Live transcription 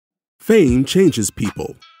Fame changes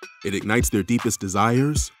people. It ignites their deepest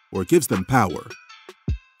desires or gives them power.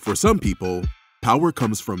 For some people, power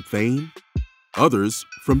comes from fame, others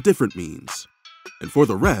from different means. And for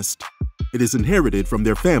the rest, it is inherited from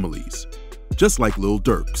their families, just like Lil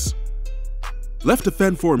Durk's. Left to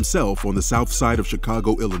fend for himself on the south side of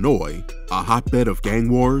Chicago, Illinois, a hotbed of gang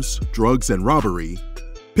wars, drugs, and robbery,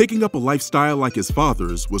 picking up a lifestyle like his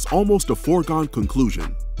father's was almost a foregone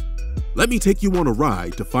conclusion. Let me take you on a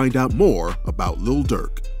ride to find out more about Lil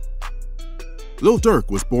Durk. Lil Durk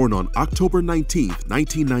was born on October 19,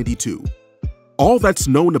 1992. All that's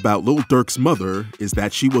known about Lil Durk's mother is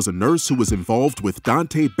that she was a nurse who was involved with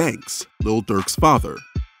Dante Banks, Lil Durk's father.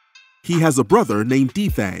 He has a brother named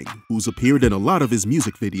D-Thang, who's appeared in a lot of his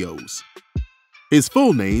music videos. His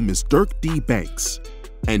full name is Durk D. Banks,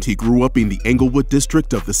 and he grew up in the Englewood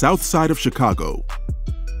district of the south side of Chicago.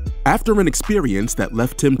 After an experience that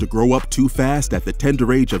left him to grow up too fast at the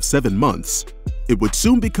tender age of 7 months, it would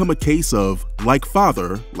soon become a case of like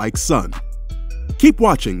father, like son. Keep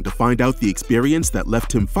watching to find out the experience that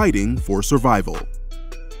left him fighting for survival.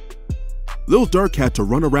 Lil Durk had to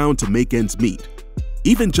run around to make ends meet,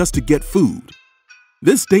 even just to get food.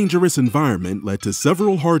 This dangerous environment led to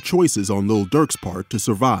several hard choices on Lil Durk's part to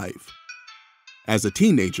survive. As a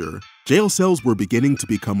teenager, jail cells were beginning to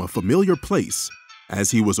become a familiar place as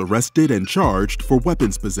he was arrested and charged for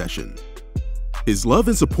weapons possession. His love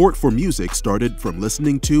and support for music started from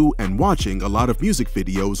listening to and watching a lot of music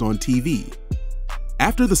videos on TV.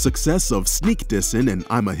 After the success of Sneak Dissin' and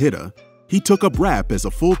I'm a Hitta, he took up rap as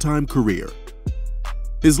a full-time career.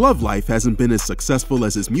 His love life hasn't been as successful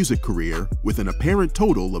as his music career, with an apparent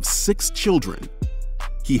total of 6 children.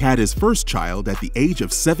 He had his first child at the age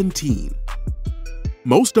of 17.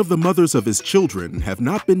 Most of the mothers of his children have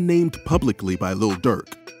not been named publicly by Lil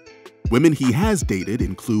Durk. Women he has dated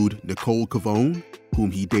include Nicole Cavone, whom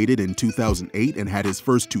he dated in 2008 and had his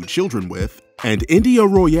first 2 children with, and India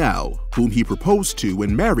Royale, whom he proposed to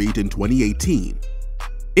and married in 2018.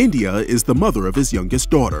 India is the mother of his youngest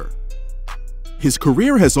daughter. His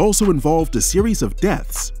career has also involved a series of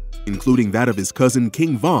deaths, including that of his cousin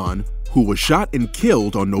King Von, who was shot and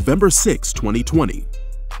killed on November 6, 2020.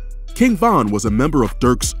 King Von was a member of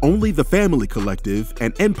Durk's Only the Family Collective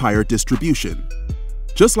and Empire Distribution.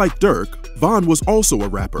 Just like Durk, Von was also a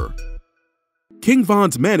rapper. King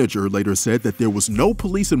Von's manager later said that there was no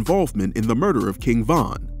police involvement in the murder of King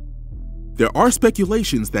Von. There are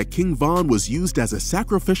speculations that King Von was used as a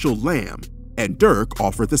sacrificial lamb, and Durk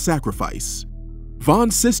offered the sacrifice.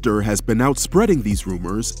 Von's sister has been out spreading these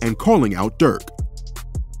rumors and calling out Durk.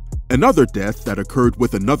 Another death that occurred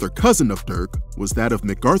with another cousin of Durk was that of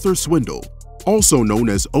MacArthur Swindle, also known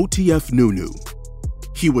as OTF Nunu.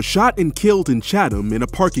 He was shot and killed in Chatham in a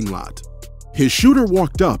parking lot. His shooter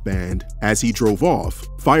walked up and, as he drove off,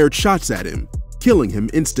 fired shots at him, killing him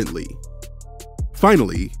instantly.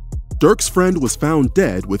 Finally, Durk's friend was found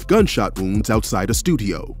dead with gunshot wounds outside a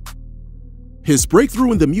studio. His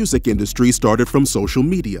breakthrough in the music industry started from social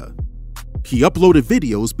media. He uploaded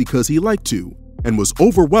videos because he liked to, and was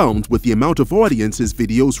overwhelmed with the amount of audience his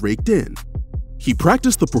videos raked in. He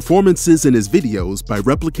practiced the performances in his videos by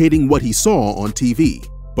replicating what he saw on TV,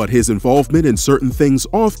 but his involvement in certain things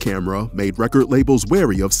off camera made record labels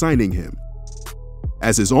wary of signing him.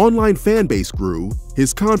 As his online fan base grew,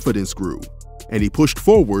 his confidence grew, and he pushed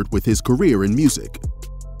forward with his career in music.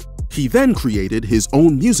 He then created his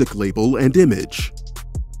own music label and image.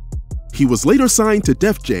 He was later signed to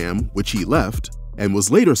Def Jam, which he left, and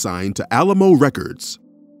was later signed to Alamo Records.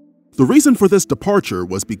 The reason for this departure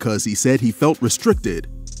was because he said he felt restricted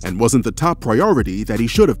and wasn't the top priority that he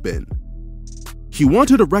should have been. He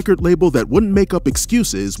wanted a record label that wouldn't make up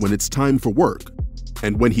excuses when it's time for work,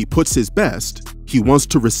 and when he puts his best, he wants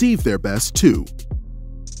to receive their best too.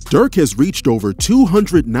 Durk has reached over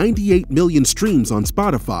 298 million streams on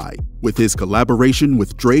Spotify, with his collaboration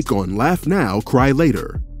with Drake on Laugh Now, Cry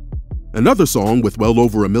Later. Another song with well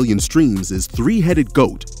over 1 million streams is Three-Headed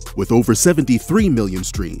Goat, with over 73 million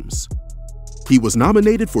streams. He was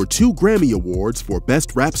nominated for 2 Grammy Awards for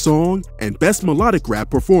Best Rap Song and Best Melodic Rap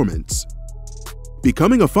Performance.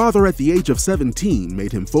 Becoming a father at the age of 17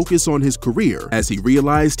 made him focus on his career as he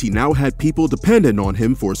realized he now had people dependent on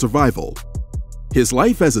him for survival. His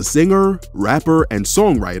life as a singer, rapper, and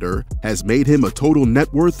songwriter has made him a total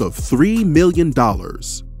net worth of $3 million.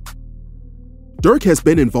 Durk has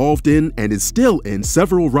been involved in and is still in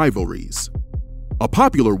several rivalries. A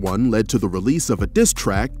popular one led to the release of a diss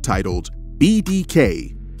track titled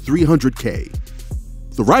BDK 300K.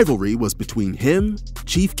 The rivalry was between him,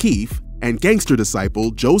 Chief Keef, and gangster disciple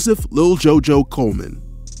Joseph Lil Jojo Coleman.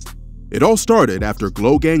 It all started after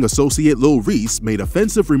Glow Gang associate Lil Reese made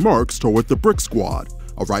offensive remarks toward the Brick Squad,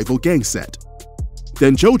 a rival gang set.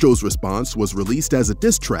 Then JoJo's response was released as a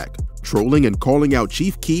diss track, trolling and calling out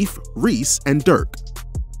Chief Keef, Reese, and Durk.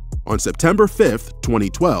 On September 5,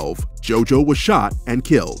 2012, JoJo was shot and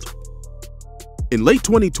killed. In late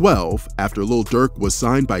 2012, after Lil Durk was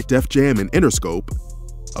signed by Def Jam and Interscope,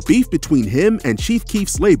 a beef between him and Chief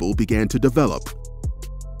Keef's label began to develop.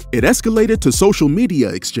 It escalated to social media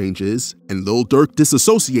exchanges and Lil Durk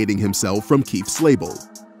disassociating himself from Keef's label.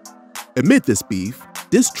 Amid this beef,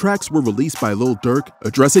 diss tracks were released by Lil Durk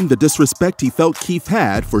addressing the disrespect he felt Keef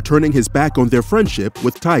had for turning his back on their friendship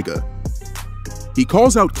with Tyga. He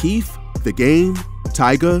calls out Keef, The Game,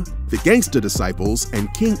 Tyga, the Gangsta Disciples,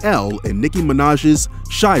 and King L in Nicki Minaj's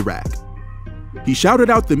Chirac. He shouted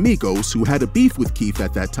out the Migos, who had a beef with Keef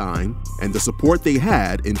at that time, and the support they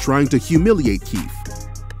had in trying to humiliate Keef.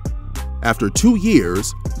 After 2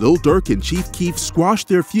 years, Lil Durk and Chief Keef squashed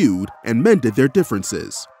their feud and mended their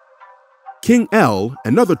differences. King L,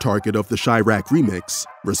 another target of the Chirac remix,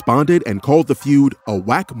 responded and called the feud a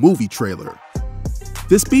whack movie trailer.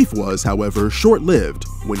 This beef was, however, short-lived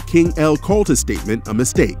when King L called his statement a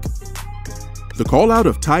mistake. The call-out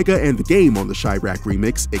of Tyga and The Game on the Chirac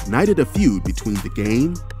remix ignited a feud between The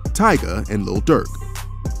Game, Tyga, and Lil Durk.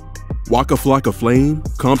 Waka Flocka Flame,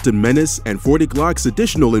 Compton Menace, and 40 Glock's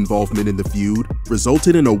additional involvement in the feud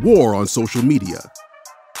resulted in a war on social media.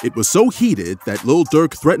 It was so heated that Lil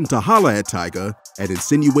Durk threatened to holla at Tyga and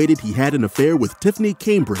insinuated he had an affair with Tiffany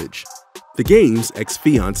Cambridge, The Game's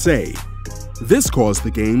ex-fiancée. This caused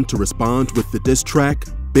The Game to respond with the diss track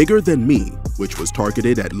Bigger Than Me, which was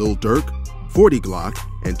targeted at Lil Durk, 40 Glock,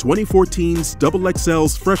 and 2014's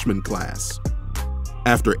XXL's freshman class.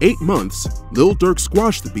 After 8 months, Lil Durk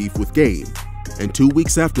squashed the beef with Game, and 2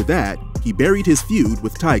 weeks after that, he buried his feud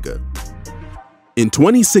with Tyga. In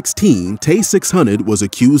 2016, Tay 600 was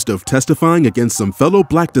accused of testifying against some fellow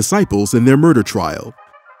black disciples in their murder trial.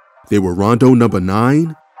 They were Rondo No.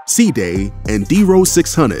 9, C-Day, and D-Rose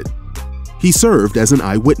 600. He served as an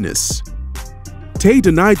eyewitness. Tay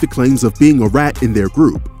denied the claims of being a rat in their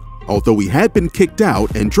group, although he had been kicked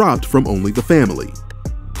out and dropped from Only the Family.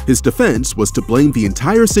 His defense was to blame the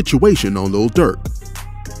entire situation on Lil Durk.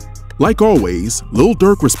 Like always, Lil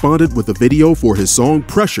Durk responded with a video for his song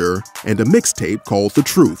Pressure and a mixtape called The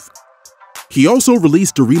Truth. He also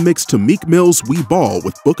released a remix to Meek Mill's We Ball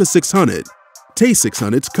with Booka 600, Tay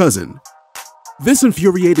 600's cousin. This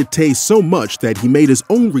infuriated Tay so much that he made his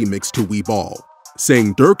own remix to We Ball,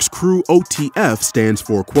 saying Durk's crew OTF stands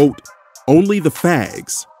for, quote, only the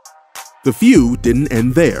fags. The feud didn't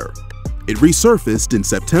end there. It resurfaced in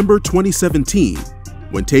September 2017,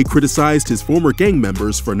 when Tay criticized his former gang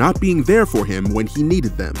members for not being there for him when he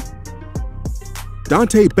needed them.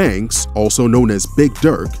 Dante Banks, also known as Big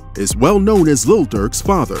Durk, is well known as Lil Durk's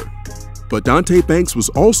father. But Dante Banks was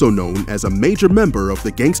also known as a major member of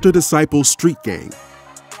the Gangsta Disciples street gang.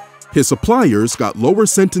 His suppliers got lower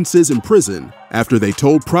sentences in prison after they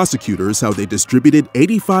told prosecutors how they distributed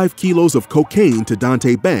 85 kilos of cocaine to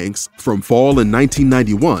Dante Banks from fall in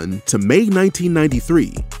 1991 to May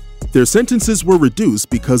 1993. Their sentences were reduced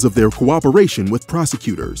because of their cooperation with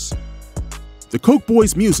prosecutors. The Coke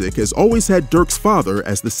Boys' music has always had Durk's father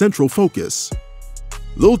as the central focus.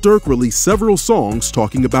 Lil Durk released several songs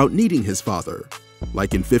talking about needing his father,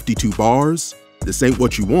 like in 52 Bars, This Ain't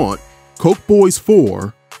What You Want, Coke Boys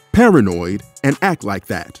 4, Paranoid, and Act Like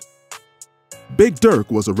That. Big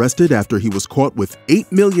Durk was arrested after he was caught with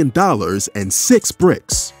 $8 million and 6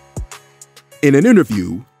 bricks. In an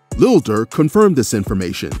interview, Lil Durk confirmed this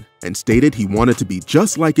information and stated he wanted to be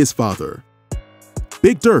just like his father.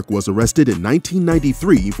 Big Durk was arrested in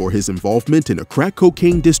 1993 for his involvement in a crack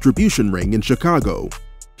cocaine distribution ring in Chicago.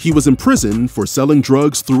 He was imprisoned for selling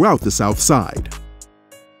drugs throughout the South Side.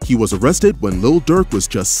 He was arrested when Lil Durk was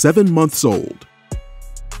just 7 months old.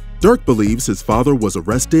 Durk believes his father was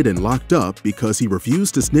arrested and locked up because he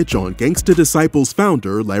refused to snitch on Gangsta Disciples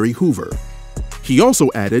founder Larry Hoover. He also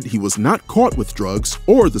added he was not caught with drugs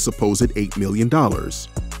or the supposed $8 million.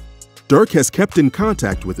 Durk has kept in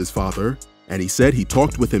contact with his father, and he said he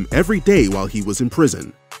talked with him every day while he was in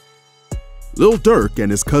prison. Lil Durk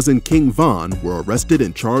and his cousin King Von were arrested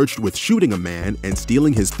and charged with shooting a man and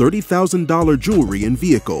stealing his $30,000 jewelry and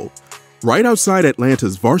vehicle right outside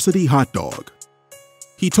Atlanta's Varsity Hot Dog.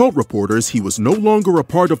 He told reporters he was no longer a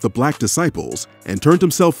part of the Black Disciples and turned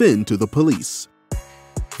himself in to the police.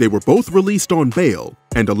 They were both released on bail,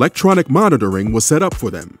 and electronic monitoring was set up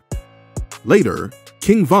for them. Later,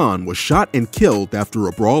 King Von was shot and killed after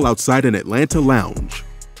a brawl outside an Atlanta lounge,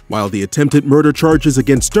 while the attempted murder charges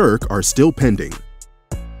against Durk are still pending.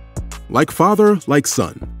 Like father, like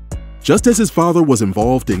son, Just as his father was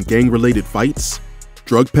involved in gang-related fights,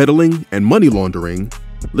 drug peddling, and money laundering,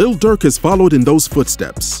 Lil Durk has followed in those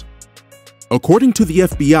footsteps. According to the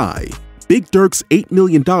FBI, Big Durk's $8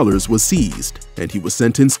 million was seized, and he was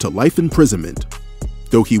sentenced to life imprisonment,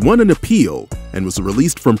 though he won an appeal and was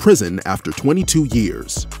released from prison after 22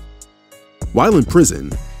 years. While in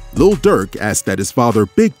prison, Lil Durk asked that his father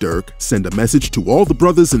Big Durk send a message to all the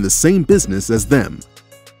brothers in the same business as them.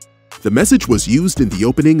 The message was used in the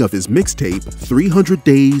opening of his mixtape 300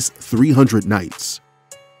 Days, 300 Nights.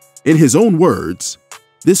 In his own words,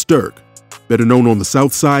 this Durk, better known on the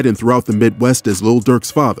South Side and throughout the Midwest as Lil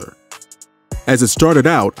Durk's father. As it started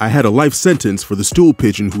out, I had a life sentence for the stool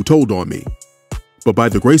pigeon who told on me. But by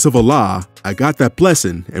the grace of Allah, I got that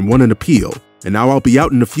blessing and won an appeal, and now I'll be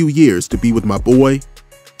out in a few years to be with my boy,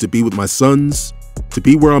 to be with my sons, to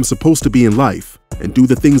be where I'm supposed to be in life, and do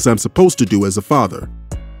the things I'm supposed to do as a father.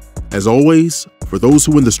 As always, for those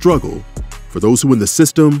who in the struggle, for those who in the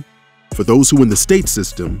system, for those who in the state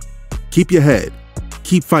system, keep your head,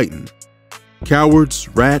 keep fighting. Cowards,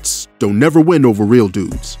 rats, don't never win over real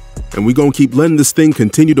dudes. And we gonna keep letting this thing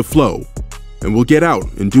continue to flow. And we'll get out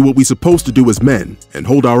and do what we supposed to do as men and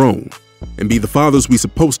hold our own. And be the fathers we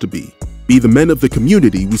supposed to be the men of the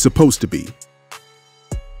community we supposed to be.